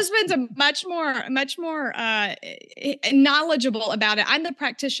 My husband's a much more knowledgeable about it. I'm the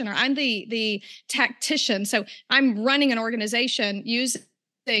practitioner. I'm the tactician. So I'm running an organization using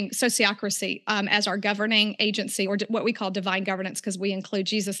sociocracy as our governing agency, or what we call divine governance, because we include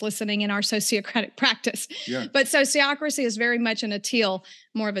Jesus listening in our sociocratic practice. Yeah. But sociocracy is very much in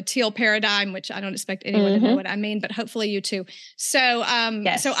more of a teal paradigm, which I don't expect anyone to know what I mean, but hopefully you too. So,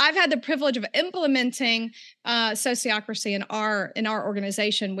 so I've had the privilege of implementing sociocracy in our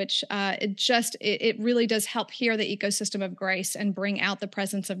organization, which it really does help hear the ecosystem of grace and bring out the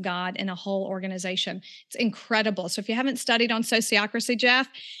presence of God in a whole organization. It's incredible. So if you haven't studied on sociocracy, Jeff,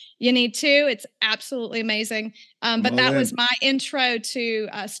 you need to. It's absolutely amazing. But that was my intro to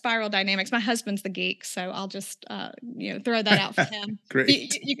spiral dynamics. My husband's the geek, so I'll just throw that out for him.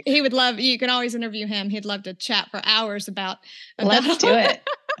 Great. He would love. You can always interview him. He'd love to chat for hours about Let's do it.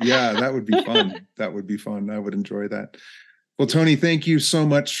 Yeah, that would be fun. That would be fun. I would enjoy that. Well, Toni, thank you so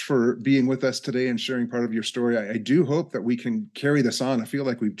much for being with us today and sharing part of your story. I do hope that we can carry this on. I feel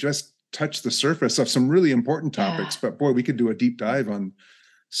like we've just touched the surface of some really important topics, but boy, we could do a deep dive on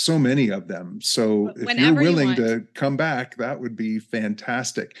so many of them. So if you're willing to come back, that would be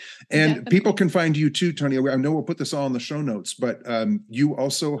fantastic. And definitely. People can find you too, Toni. I know we'll put this all in the show notes, but you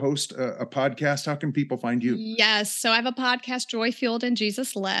also host a podcast. How can people find you? Yes. So I have a podcast, Joy Fueled and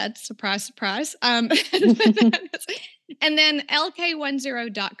Jesus Led. Surprise, surprise. And then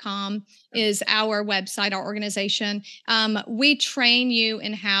lk10.com is our website, our organization. We train you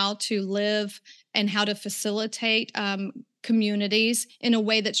in how to live and how to facilitate communities in a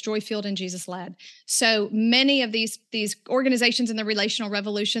way that's joy-filled and Jesus-led. So many of these organizations in the relational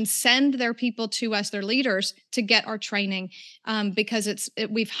revolution send their people to us, their leaders, to get our training because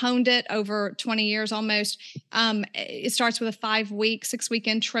we've honed it over 20 years almost. It starts with a 5-week, 6-week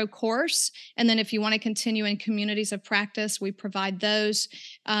intro course. And then if you want to continue in communities of practice, we provide those.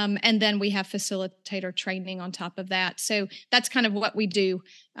 And then we have facilitator training on top of that. So that's kind of what we do.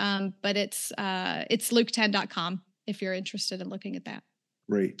 But it's luke10.com. if you're interested in looking at that.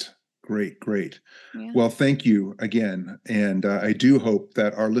 Great. Yeah. Well, thank you again. And I do hope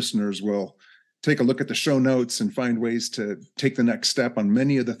that our listeners will take a look at the show notes and find ways to take the next step on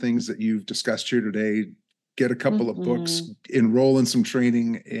many of the things that you've discussed here today. Get a couple of books, enroll in some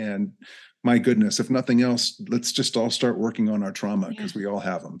training, and my goodness, if nothing else, let's just all start working on our trauma because we all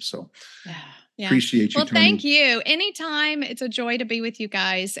have them. So appreciate you. Well, Toni. Thank you. Anytime. It's a joy to be with you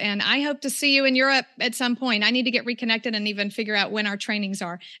guys. And I hope to see you in Europe at some point. I need to get reconnected and even figure out when our trainings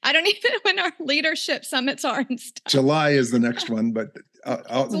are. I don't even know when our leadership summits are and stuff. July is the next one, but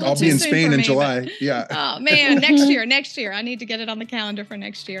I'll be in Spain in July. Yeah. Oh man, next year. I need to get it on the calendar for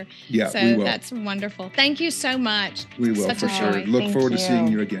next year. Yeah, so we will. That's wonderful. Thank you so much. We will, for sure. Look forward to seeing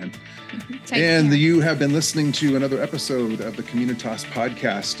you again. And you have been listening to another episode of the Communitas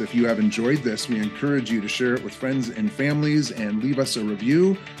podcast. If you have enjoyed this, we encourage you to share it with friends and families and leave us a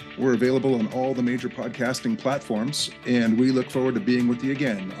review. We're available on all the major podcasting platforms, and we look forward to being with you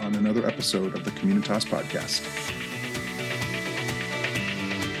again on another episode of the Communitas podcast.